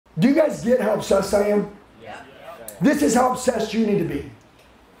Do you guys get how obsessed I am? Yeah. This is how obsessed you need to be.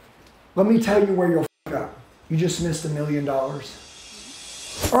 Let me tell you where you'll f up. You just missed $1 million.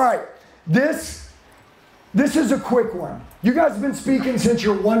 All right, this is a quick one. You guys have been speaking since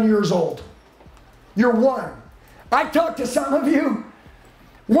you're 1 year old. You're 1. I talked to some of you.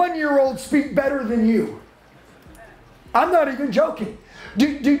 1-year-olds speak better than you. I'm not even joking.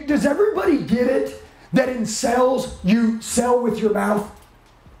 Does everybody get it that in sales, you sell with your mouth?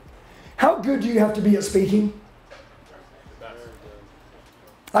 How good do you have to be at speaking?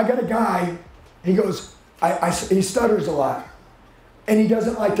 I got a guy, he goes, he stutters a lot, and he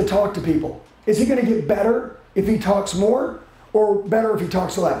doesn't like to talk to people. Is he gonna get better if he talks more, or better if he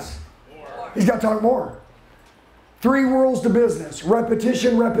talks less? More. He's gotta talk more. 3 rules to business: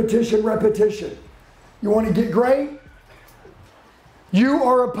 repetition, repetition, repetition. You wanna get great? You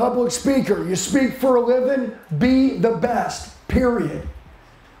are a public speaker. You speak for a living, be the best, period.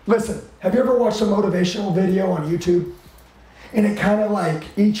 Listen, have you ever watched a motivational video on YouTube? And it kind of like,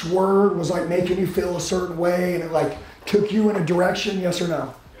 each word was like making you feel a certain way, and it like took you in a direction, yes or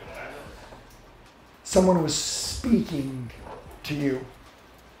no? Someone was speaking to you.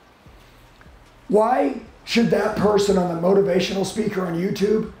 Why should that person on the motivational speaker on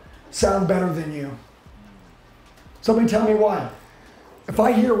YouTube sound better than you? Somebody tell me why. If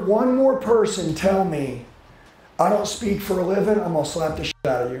I hear one more person tell me I don't speak for a living, I'm gonna slap the shit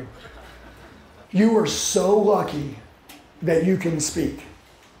out of you. You are so lucky that you can speak.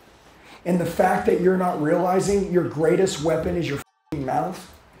 And the fact that you're not realizing your greatest weapon is your f***ing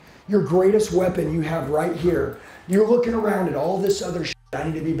mouth, your greatest weapon you have right here. You're looking around at all this other shit I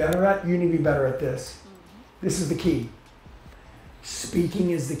need to be better at. You need to be better at this. This is the key. Speaking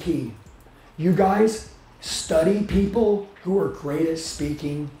is the key. You guys study people who are great at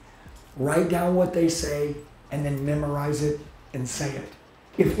speaking, write down what they say, and then memorize it and say it.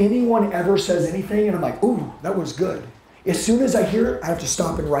 If anyone ever says anything and I'm like, ooh, that was good, as soon as I hear it, I have to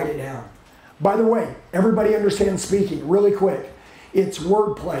stop and write it down. By the way, everybody understands speaking really quick. It's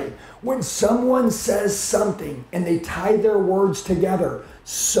wordplay. When someone says something and they tie their words together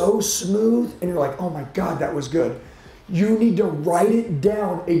so smooth and you're like, oh my God, that was good. You need to write it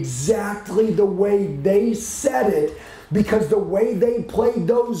down exactly the way they said it, because the way they played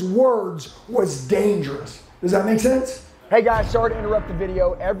those words was dangerous. Does that make sense? Hey guys, sorry to interrupt the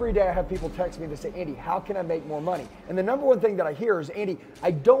video. Every day I have people text me to say, Andy, how can I make more money? And the number one thing that I hear is, Andy,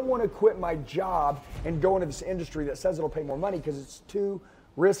 I don't want to quit my job and go into this industry that says it'll pay more money because it's too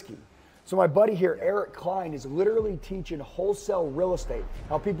risky. So my buddy here, Eric Klein, is literally teaching wholesale real estate,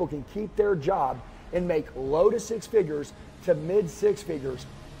 how people can keep their job and make low to 6 figures to mid 6 figures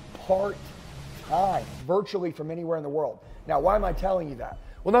part-time, virtually from anywhere in the world. Now, why am I telling you that?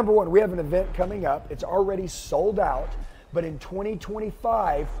 Well, number one, we have an event coming up. It's already sold out. But in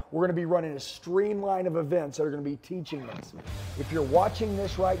 2025, we're gonna be running a streamline of events that are gonna be teaching this. If you're watching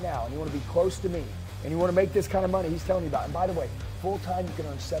this right now and you wanna be close to me and you wanna make this kind of money he's telling you about, and by the way, full-time you can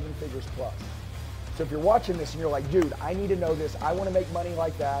earn 7 figures plus. So if you're watching this and you're like, dude, I need to know this, I wanna make money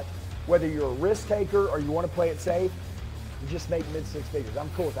like that, whether you're a risk taker or you wanna play it safe, you just make mid 6 figures. I'm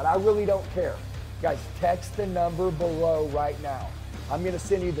cool with that, I really don't care. Guys, text the number below right now. I'm gonna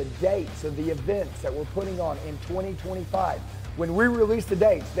send you the dates of the events that we're putting on in 2025. When we release the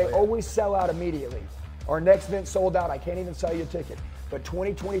dates, they always sell out immediately. Our next event sold out, I can't even sell you a ticket. But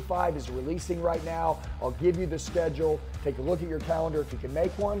 2025 is releasing right now. I'll give you the schedule. Take a look at your calendar. If you can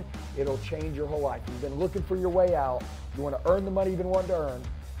make one, it'll change your whole life. You've been looking for your way out. You wanna earn the money you've been wanting to earn.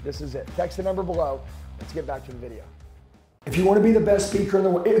 This is it. Text the number below. Let's get back to the video. If you wanna be the best speaker in the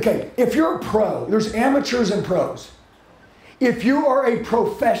world, okay, if you're a pro, there's amateurs and pros. If you are a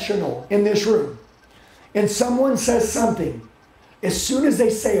professional in this room and someone says something, as soon as they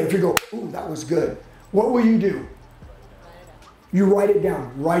say it, if you go, ooh, that was good, what will you do? You write it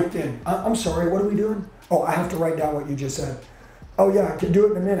down right then. I'm sorry, what are we doing? Oh, I have to write down what you just said. Oh yeah, I can do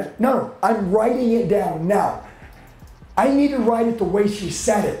it in a minute. No, I'm writing it down now. I need to write it the way she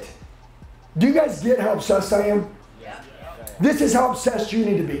said it. Do you guys get how obsessed I am? Yeah. This is how obsessed you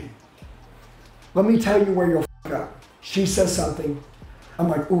need to be. Let me tell you where you'll f up. She says something, I'm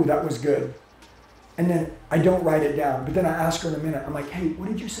like, ooh, that was good. And then I don't write it down, but then I ask her in a minute, I'm like, hey, what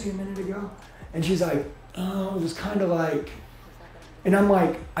did you say a minute ago? And she's like, oh, it was kind of like, and I'm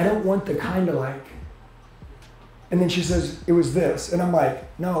like, I don't want the kind of like. And then she says, it was this. And I'm like,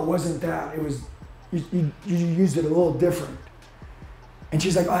 no, it wasn't that. It was, you used it a little different. And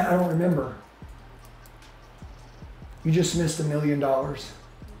she's like, I don't remember. You just missed $1 million.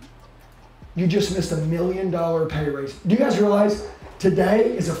 You just missed $1 million pay raise. Do you guys realize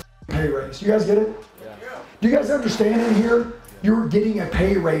today is a pay raise? You guys get it? Yeah. Do you guys understand in here? You're getting a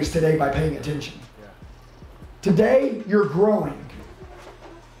pay raise today by paying attention. Today, you're growing.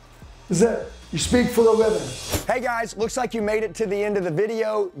 Is it? You speak for a living. Hey guys, looks like you made it to the end of the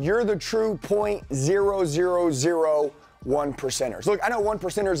video. You're the true 0.0001%ers. Look, I know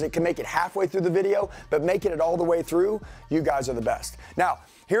 1%ers that can make it halfway through the video, but making it all the way through, you guys are the best. Now,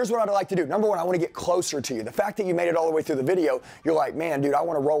 here's what I'd like to do. Number one, I want to get closer to you. The fact that you made it all the way through the video, you're like, man, dude, I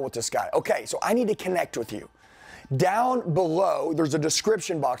want to roll with this guy. Okay, so I need to connect with you. Down below, there's a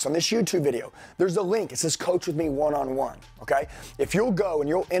description box on this YouTube video. There's a link. It says Coach with Me one-on-one, okay? If you'll go and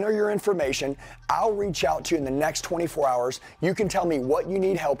you'll enter your information, I'll reach out to you in the next 24 hours. You can tell me what you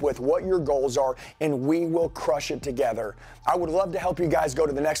need help with, what your goals are, and we will crush it together. I would love to help you guys go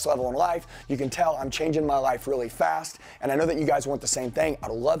to the next level in life. You can tell I'm changing my life really fast, and I know that you guys want the same thing.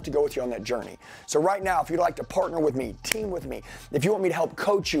 I'd love to go with you on that journey. So right now, if you'd like to partner with me, team with me, if you want me to help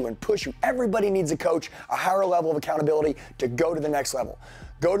coach you and push you, everybody needs a coach, a higher level of accountability to go to the next level.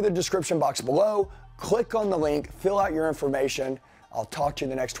 Go to the description box below, click on the link, fill out your information. I'll talk to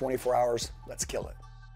you in the next 24 hours. Let's kill it.